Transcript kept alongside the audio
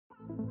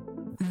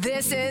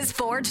This is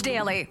Forge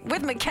Daily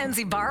with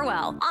Mackenzie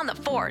Barwell on the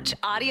Forge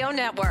Audio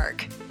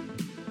Network.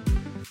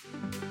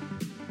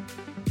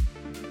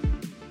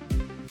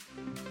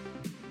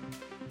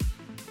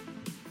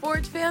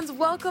 Forge fans,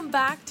 welcome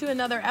back to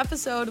another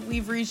episode.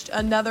 We've reached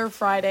another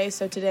Friday,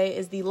 so today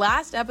is the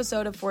last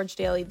episode of Forge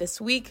Daily this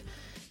week.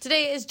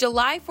 Today is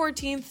July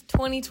 14th,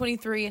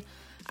 2023.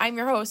 I'm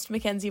your host,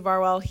 Mackenzie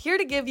Barwell, here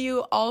to give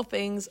you all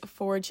things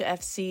Forge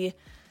FC.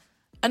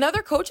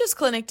 Another coaches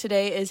clinic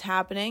today is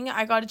happening.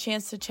 I got a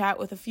chance to chat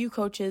with a few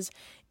coaches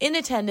in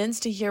attendance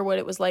to hear what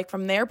it was like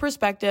from their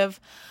perspective.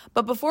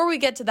 But before we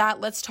get to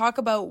that, let's talk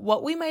about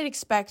what we might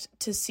expect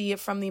to see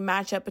from the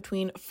matchup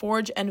between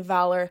Forge and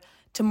Valor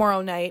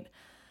tomorrow night.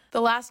 The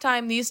last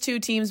time these two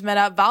teams met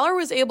up, Valor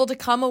was able to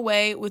come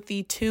away with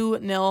the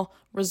 2-0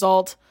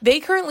 result. They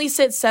currently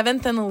sit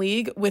 7th in the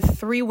league with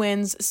 3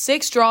 wins,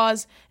 6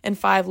 draws, and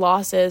 5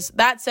 losses.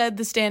 That said,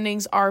 the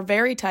standings are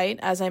very tight,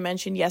 as I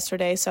mentioned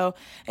yesterday, so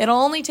it'll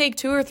only take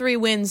 2 or 3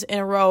 wins in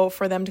a row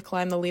for them to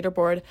climb the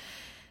leaderboard.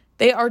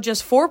 They are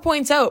just 4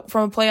 points out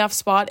from a playoff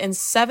spot and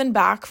 7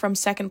 back from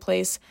second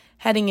place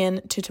heading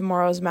into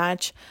tomorrow's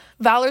match.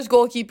 Valor's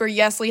goalkeeper,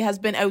 Yesley, has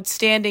been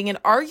outstanding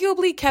and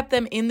arguably kept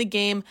them in the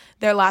game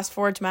their last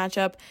Forge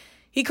matchup.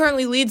 He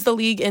currently leads the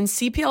league in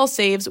CPL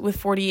saves with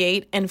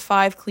 48 and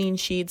 5 clean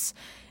sheets.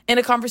 In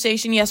a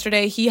conversation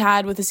yesterday he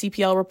had with a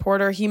CPL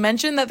reporter, he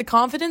mentioned that the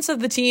confidence of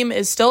the team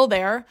is still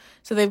there,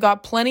 so they've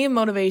got plenty of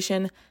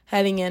motivation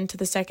heading into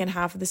the second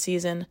half of the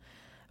season.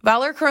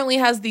 Valor currently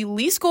has the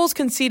least goals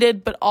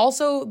conceded, but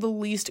also the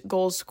least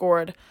goals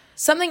scored.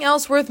 Something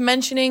else worth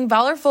mentioning,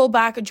 Valor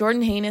fullback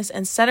Jordan Haynes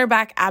and center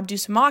back Abdou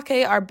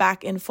Samake are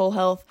back in full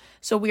health,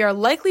 so we are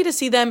likely to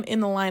see them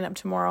in the lineup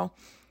tomorrow.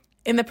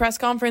 In the press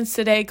conference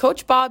today,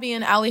 Coach Bobby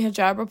Ali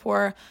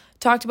Hojabrpour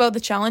talked about the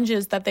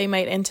challenges that they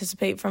might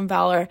anticipate from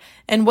Valor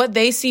and what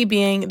they see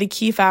being the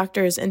key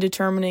factors in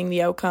determining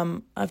the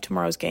outcome of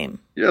tomorrow's game.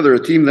 Yeah, they're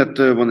a team that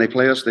when they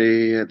play us,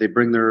 they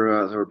bring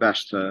their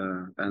best,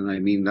 and I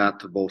mean that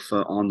both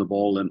on the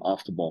ball and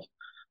off the ball.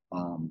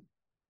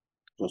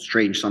 Well,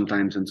 strange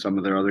sometimes in some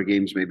of their other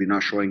games, maybe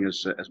not showing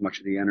as much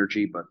of the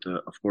energy, but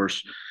of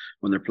course,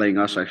 when they're playing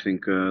us, I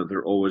think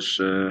they're always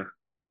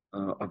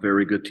a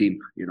very good team.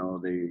 You know,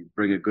 they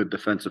bring a good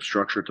defensive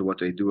structure to what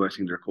they do. I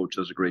think their coach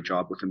does a great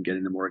job with them,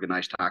 getting them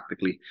organized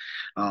tactically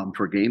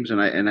for games,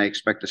 and I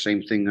expect the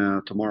same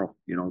thing tomorrow.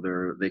 You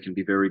know, they can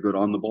be very good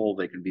on the ball.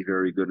 They can be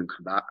very good and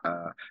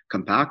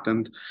compact,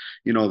 and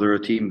you know, they're a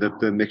team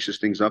that mixes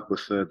things up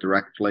with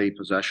direct play,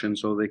 possession,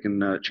 so they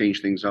can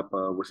change things up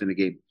within a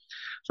game.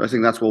 So I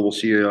think that's what we'll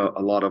see a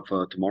lot of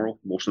tomorrow.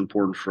 Most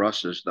important for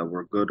us is that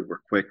we're good,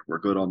 we're quick, we're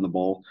good on the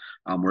ball.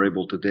 We're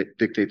able to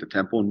dictate the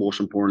tempo, and most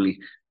importantly,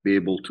 be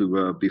able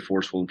to be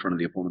forceful in front of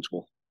the opponent's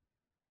goal.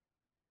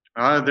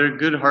 They're a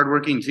good,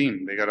 hardworking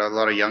team. They got a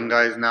lot of young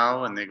guys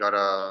now, and they got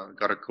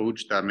a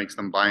coach that makes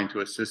them buy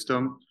into a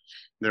system.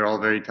 They're all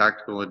very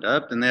tactical,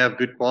 adept, and they have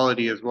good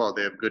quality as well.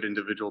 They have good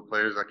individual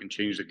players that can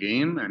change the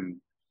game, and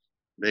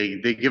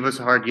they give us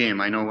a hard game.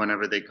 I know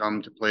whenever they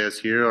come to play us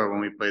here or when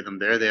we play them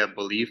there, they have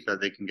belief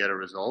that they can get a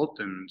result.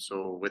 And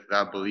so with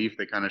that belief,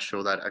 they kind of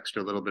show that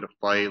extra little bit of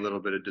fight, a little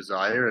bit of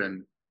desire.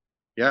 And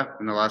yeah,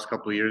 in the last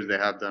couple of years, they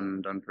have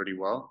done pretty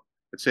well.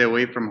 I'd say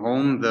away from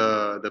home,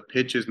 the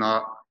pitch is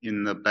not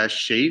in the best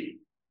shape.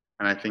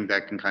 And I think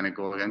that can kind of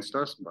go against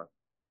us, but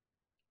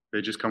they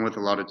just come with a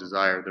lot of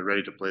desire. They're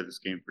ready to play this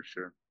game for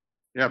sure.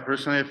 Yeah,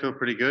 personally, I feel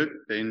pretty good.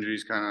 The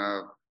injuries kind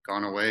of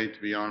gone away,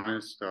 to be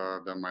honest.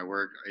 That my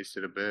work iced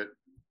it a bit,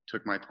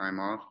 took my time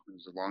off. It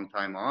was a long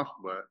time off,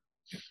 but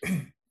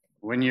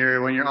when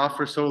you're off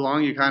for so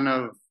long, you kind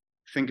of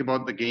think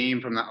about the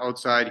game from the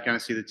outside. You kind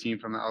of see the team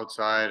from the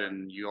outside,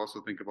 and you also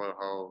think about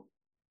how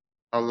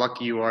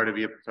lucky you are to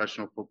be a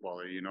professional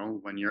footballer. You know,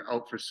 when you're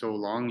out for so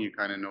long, you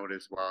kind of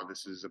notice, wow,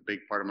 this is a big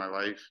part of my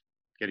life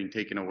getting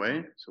taken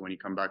away. So when you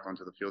come back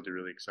onto the field, you're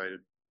really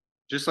excited.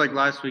 Just like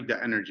last week,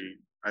 the energy.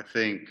 I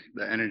think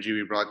the energy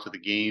we brought to the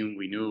game,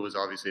 we knew it was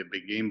obviously a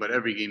big game, but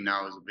every game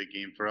now is a big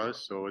game for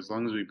us. So as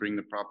long as we bring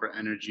the proper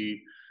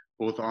energy,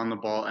 both on the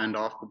ball and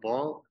off the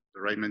ball,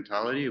 the right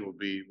mentality, we'll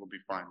be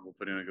fine. We'll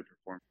put in a good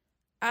performance.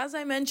 As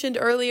I mentioned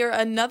earlier,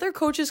 another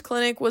coaches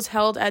clinic was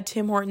held at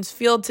Tim Hortons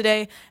Field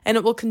today, and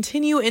it will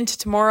continue into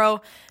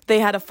tomorrow.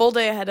 They had a full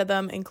day ahead of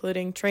them,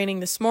 including training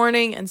this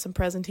morning and some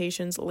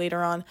presentations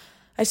later on.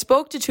 I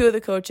spoke to 2 of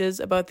the coaches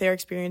about their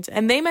experience,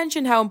 and they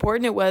mentioned how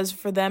important it was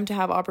for them to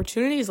have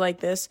opportunities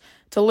like this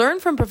to learn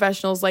from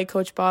professionals like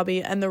Coach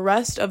Bobby and the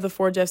rest of the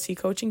Forge FC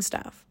coaching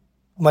staff.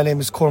 My name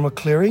is Cormac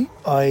Cleary.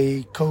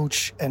 I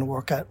coach and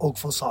work at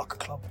Oakville Soccer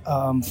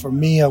Club. For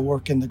me, I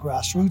work in the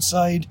grassroots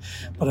side,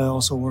 but I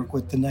also work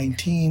with the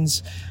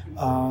 19s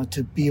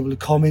to be able to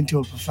come into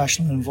a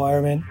professional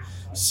environment,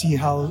 see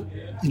how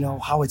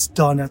it's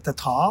done at the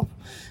top.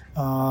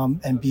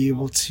 And be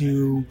able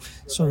to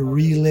sort of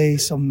relay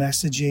some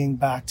messaging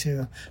back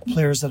to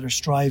players that are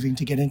striving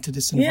to get into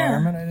this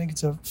environment. I think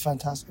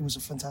it was a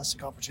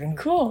fantastic opportunity.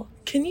 Cool.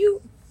 Can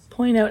you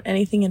point out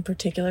anything in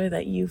particular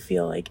that you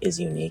feel like is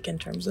unique in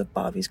terms of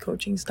Bobby's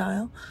coaching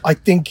style? I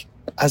think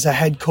as a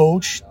head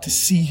coach, to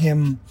see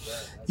him,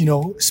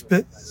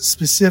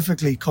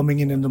 specifically coming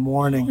in the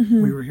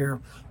morning, we were here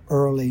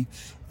early,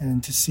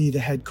 and to see the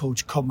head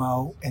coach come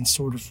out and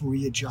sort of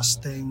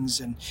readjust things,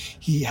 and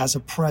he has a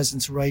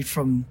presence right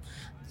from,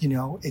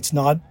 it's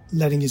not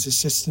letting his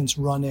assistants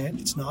run it.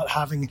 It's not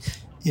having,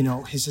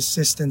 his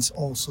assistants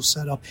also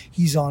set up.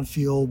 He's on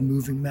field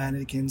moving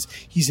mannequins.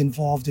 He's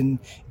involved in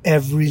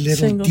every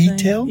little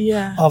detail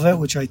of it,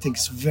 which I think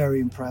is very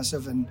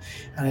impressive, and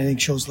I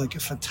think shows like a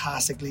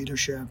fantastic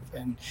leadership.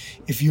 And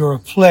if you're a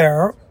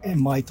player,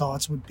 my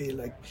thoughts would be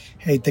like,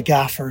 hey, the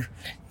gaffer,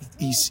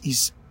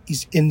 he's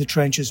in the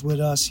trenches with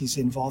us. He's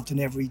involved in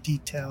every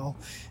detail.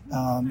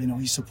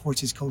 He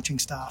supports his coaching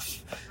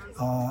staff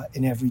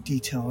in every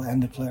detail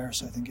and the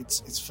players. I think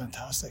it's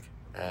fantastic.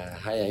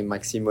 Hi, I'm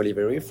Maxime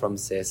Oliveri from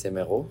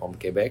CSMRO from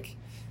Quebec,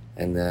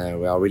 and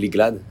we are really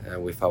glad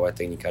with our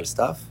technical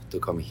staff to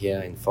come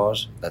here in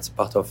Forge. That's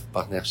part of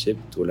partnership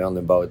to learn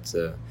about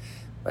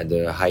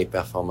the high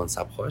performance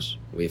approach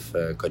with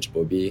Coach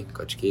Bobby,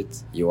 Coach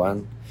Kit,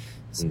 Johan.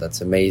 And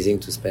that's amazing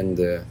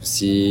to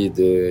see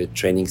the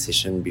training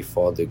session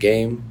before the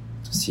game,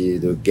 to see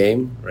the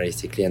game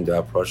realistically and the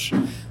approach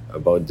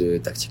about the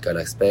tactical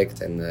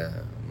aspect and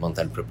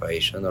mental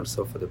preparation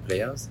also for the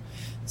players.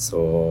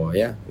 So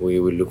yeah, we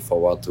will look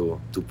forward to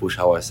push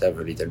ourselves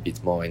a little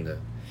bit more in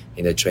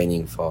the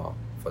training for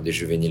the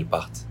juvenile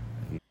part.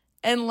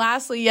 And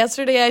lastly,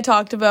 yesterday I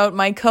talked about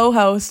my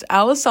co-host,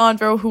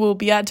 Alessandro, who will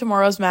be at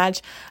tomorrow's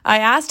match. I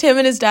asked him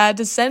and his dad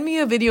to send me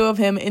a video of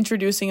him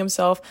introducing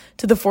himself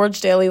to the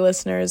Forge Daily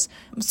listeners.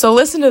 So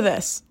listen to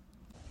this.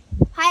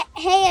 Hi,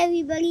 hey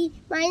everybody,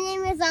 my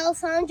name is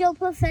Alessandro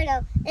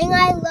Perfetto, and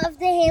I love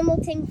the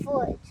Hamilton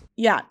Forge.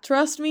 Yeah,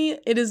 trust me,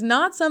 it is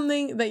not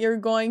something that you're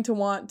going to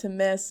want to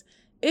miss.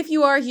 If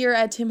you are here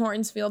at Tim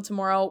Hortons Field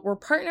tomorrow, we're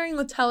partnering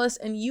with TELUS,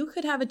 and you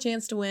could have a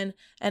chance to win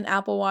an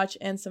Apple Watch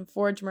and some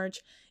Forge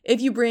merch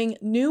if you bring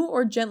new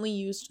or gently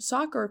used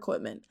soccer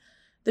equipment.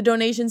 The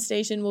donation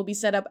station will be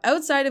set up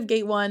outside of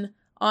Gate 1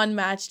 on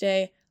match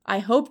day. I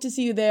hope to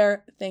see you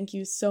there. Thank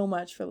you so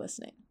much for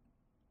listening.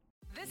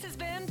 This has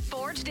been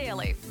Forge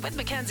Daily with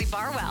Mackenzie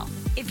Barwell.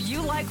 If you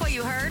like what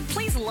you heard,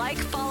 please like,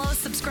 follow,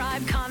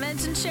 subscribe,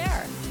 comment, and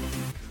share.